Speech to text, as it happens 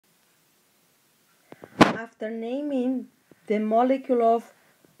After naming the molecule of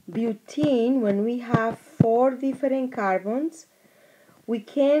butene, when we have 4 different carbons, we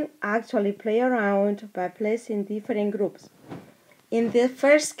can actually play around by placing different groups. In the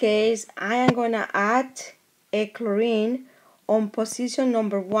first case, I am going to add a chlorine on position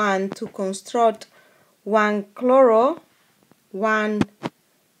number 1 to construct 1 chloro,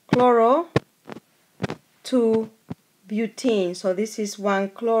 2 butene. So this is 1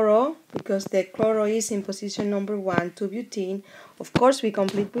 chloro because the chloro is in position number 1, 2 butene. Of course, we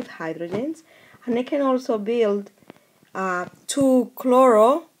complete with hydrogens. And I can also build 2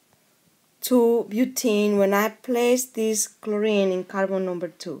 chloro, 2 butene when I place this chlorine in carbon number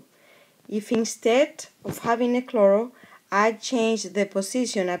 2. If instead of having a chloro, I change the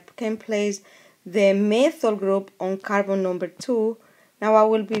position, I can place the methyl group on carbon number 2. Now I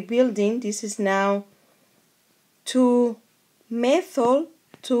will be building, this is now 2 methyl,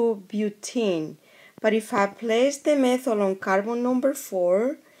 2 butene. But if I place the methyl on carbon number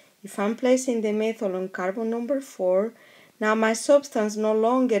 4, if I'm placing the methyl on carbon number 4, now my substance no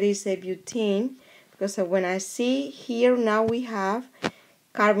longer is a butene, because when I see here now we have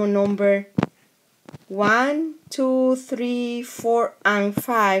carbon number 1, 2, 3, 4, and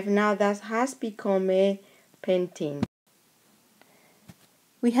 5. Now that has become a pentene.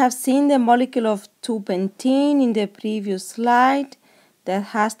 We have seen the molecule of 2-pentene in the previous slide that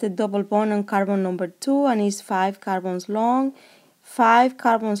has the double bond on carbon number 2 and is 5 carbons long. 5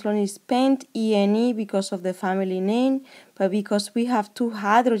 carbons long is pent, ENE, because of the family name, but because we have 2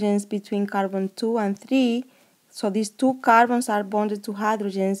 hydrogens between carbon 2 and 3, so these 2 carbons are bonded to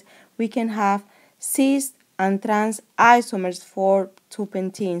hydrogens, we can have cis and trans isomers for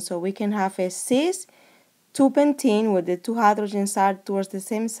 2-pentene. So we can have a cis 2-pentene where the 2 hydrogens are towards the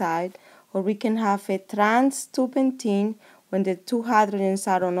same side, or we can have a trans 2-pentene when the 2 hydrogens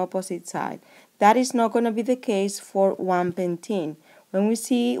are on opposite side. That is not going to be the case for 1-pentene. When we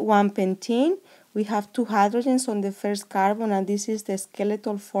see 1-pentene, we have 2 hydrogens on the first carbon, and this is the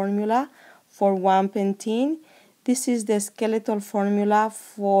skeletal formula for 1-pentene. This is the skeletal formula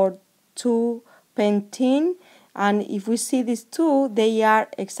for 2-pentene. And if we see these two, they are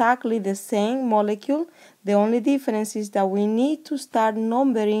exactly the same molecule. The only difference is that we need to start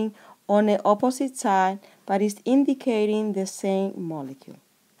numbering on the opposite side, but it's indicating the same molecule.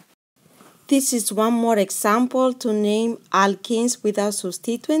 This is one more example to name alkenes without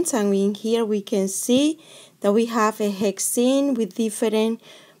substituents, and in here we can see that we have a hexane with different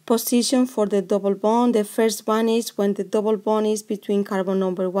position for the double bond. The first one is when the double bond is between carbon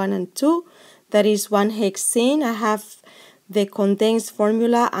number 1 and 2. That is 1 hexane. I have the condensed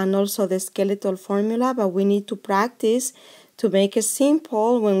formula and also the skeletal formula, but we need to practice to make it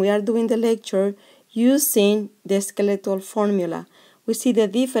simple when we are doing the lecture using the skeletal formula. We see the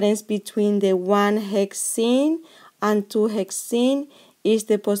difference between the 1 hexane and 2 hexane is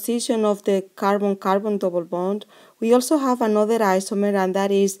the position of the carbon-carbon double bond. We also have another isomer, and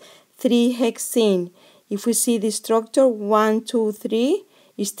that is 3 hexane. If we see the structure 1, 2, 3,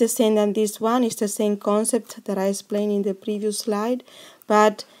 it's the same than this one. It's the same concept that I explained in the previous slide.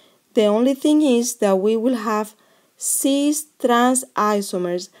 But the only thing is that we will have cis trans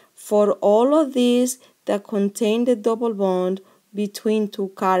isomers for all of these that contain the double bond between 2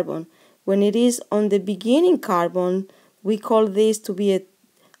 carbon. When it is on the beginning carbon, we call this to be a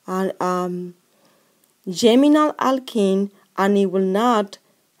geminal alkene, and it will not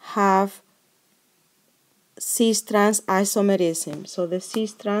have cis trans isomerism. So the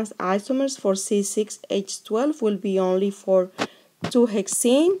cis trans isomers for C6H12 will be only for 2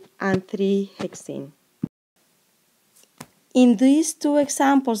 hexane and 3 hexane. In these two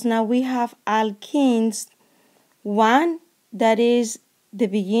examples, now we have alkenes. One that is the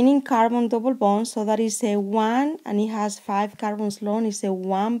beginning carbon double bond, so that is a 1 and it has 5 carbons long, it's a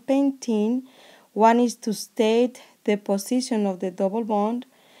 1-pentene. 1 is to state the position of the double bond.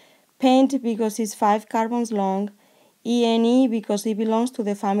 Pent because it's 5 carbons long, ENE because it belongs to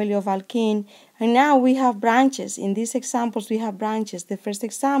the family of alkene. And now we have branches. In these examples we have branches. The first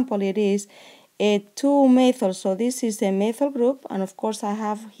example, it is a 2-methyl, so this is a methyl group, and of course I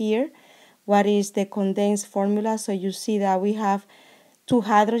have here what is the condensed formula. So you see that we have 2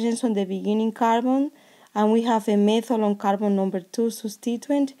 hydrogens on the beginning carbon, and we have a methyl on carbon number 2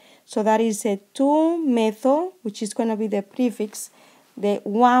 substituent. So that is a 2-methyl, which is going to be the prefix. The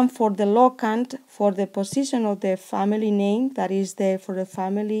 1 for the locant for the position of the family name, that is for the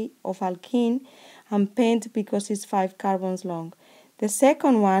family of alkene, and pent because it's 5 carbons long. The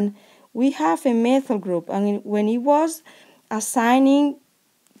second one, we have a methyl group, and when it was assigning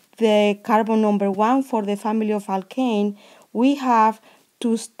the carbon number 1 for the family of alkane, we have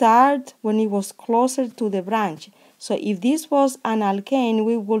to start when it was closer to the branch. So if this was an alkane,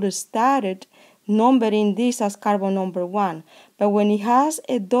 we would have started numbering this as carbon number 1. But when it has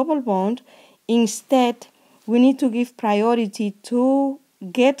a double bond, instead, we need to give priority to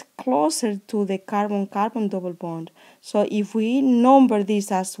get closer to the carbon-carbon double bond. So if we number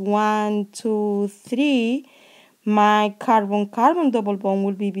this as 1, 2, 3, my carbon-carbon double bond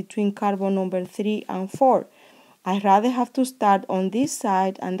will be between carbon number 3 and 4. I'd rather have to start on this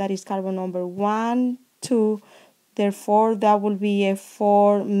side, and that is carbon number 1, 2. Therefore, that will be a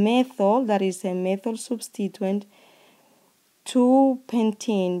 4-methyl, that is a methyl substituent,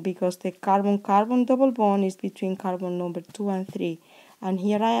 2-pentene, because the carbon-carbon double bond is between carbon number 2 and 3. And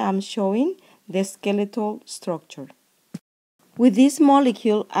here I am showing the skeletal structure. With this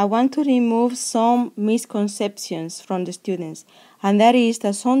molecule, I want to remove some misconceptions from the students, and that is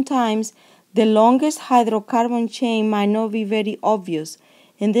that sometimes the longest hydrocarbon chain might not be very obvious.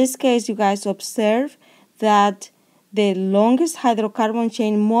 In this case, you guys observe that the longest hydrocarbon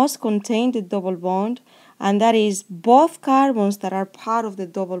chain must contain the double bond, and that is both carbons that are part of the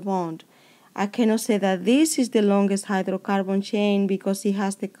double bond. I cannot say that this is the longest hydrocarbon chain because it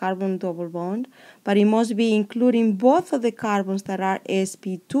has the carbon double bond, but it must be including both of the carbons that are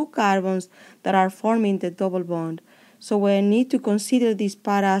sp2 carbons that are forming the double bond. So we need to consider this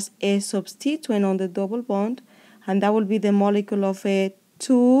part as a substituent on the double bond, and that will be the molecule of a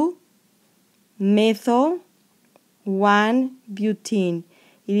 2-methyl-1-butene.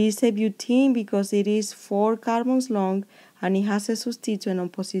 It is a butene because it is 4 carbons long, and it has a substituent on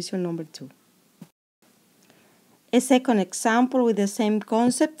position number 2. A second example with the same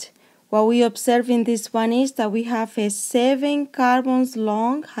concept. What we observe in this one is that we have a 7 carbons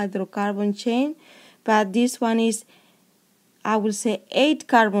long hydrocarbon chain, but this one is, I will say, 8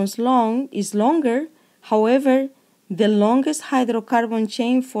 carbons long, is longer. However, the longest hydrocarbon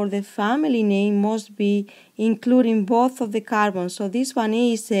chain for the family name must be including both of the carbons. So this one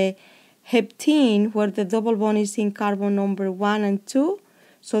is a heptene, where the double bond is in carbon number 1 and 2.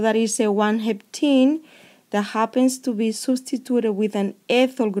 So that is a 1-heptene that happens to be substituted with an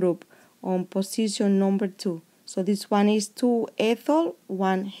ethyl group on position number 2. So this one is 2-ethyl,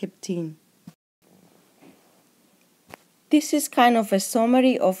 1-heptene. This is kind of a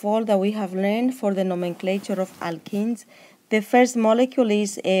summary of all that we have learned for the nomenclature of alkenes. The first molecule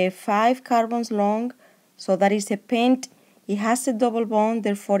is a 5 carbons long, so that is a pent. It has a double bond,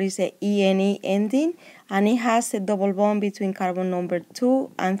 therefore it's a ene ending, and it has a double bond between carbon number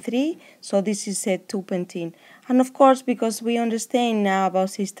 2 and 3, so this is a 2-pentene. And of course, because we understand now about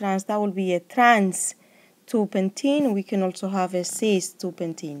cis-trans, that will be a trans 2-pentene. We can also have a cis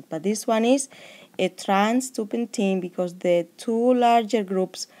 2-pentene, but this one is a trans 2-pentene because the two larger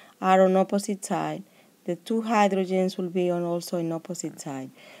groups are on opposite side. The two hydrogens will be also on opposite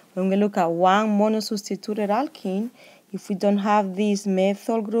side. When we look at one monosubstituted alkene, if we don't have this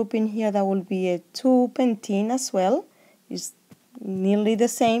methyl group in here, that will be a 2-pentene as well. It's nearly the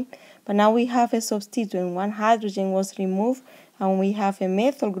same, but now we have a substituent. One hydrogen was removed, and we have a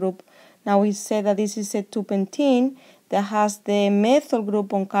methyl group. Now we say that this is a 2-pentene that has the methyl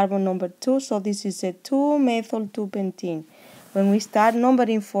group on carbon number 2, so this is a 2-methyl-2-pentene. When we start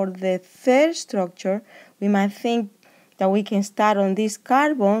numbering for the third structure, we might think that we can start on this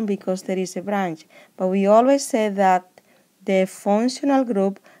carbon because there is a branch, but we always say that the functional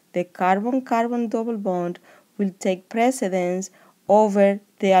group, the carbon-carbon double bond, will take precedence over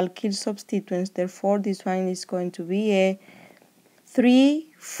the alkyl substituents. Therefore, this one is going to be a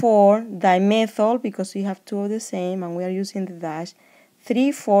 3,4-dimethyl, because we have two of the same and we are using the dash.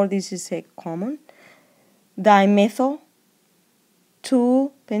 3,4, this is a common. Dimethyl,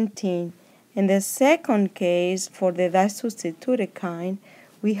 2-pentene. In the second case, for the disubstituted kind,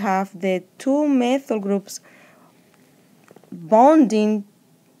 we have the two methyl groups bonding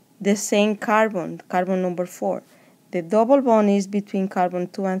the same carbon, carbon number 4. The double bond is between carbon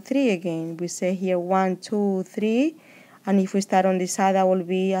 2 and 3 again. We say here 1, 2, 3. And if we start on this side, that will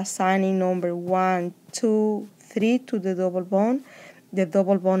be assigning number 1, 2, 3 to the double bond. The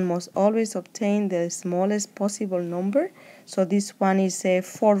double bond must always obtain the smallest possible number. So this one is a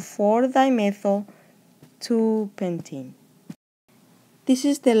 4,4-dimethyl 2-pentene. This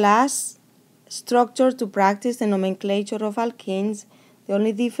is the last structure to practice the nomenclature of alkenes. The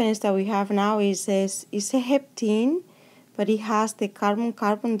only difference that we have now is a heptene, but it has the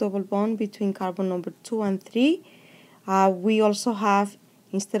carbon-carbon double bond between carbon number 2 and 3. We also have,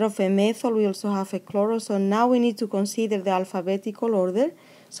 instead of a methyl, we also have a chloro. So now we need to consider the alphabetical order.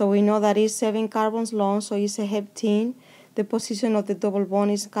 So we know that it's 7 carbons long, so it's a heptene. The position of the double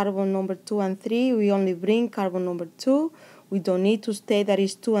bond is carbon number 2 and 3. We only bring carbon number 2. We don't need to state that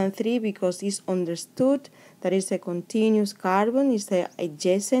it's 2 and 3 because it's understood that it's a continuous carbon, it's an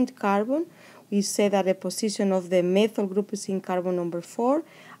adjacent carbon. We say that the position of the methyl group is in carbon number 4,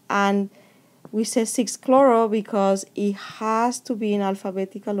 and we say 6-chloro because it has to be in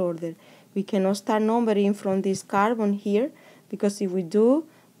alphabetical order. We cannot start numbering from this carbon here, because if we do,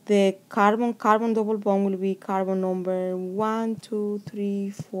 the carbon-carbon double bond will be carbon number 1, 2, 3,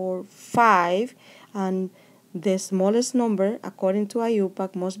 4, 5, and the smallest number, according to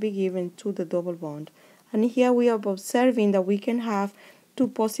IUPAC, must be given to the double bond. And here we are observing that we can have two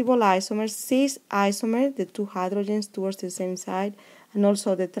possible isomers, cis isomer, the two hydrogens towards the same side, and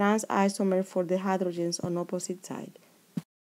also the trans isomer for the hydrogens on opposite side.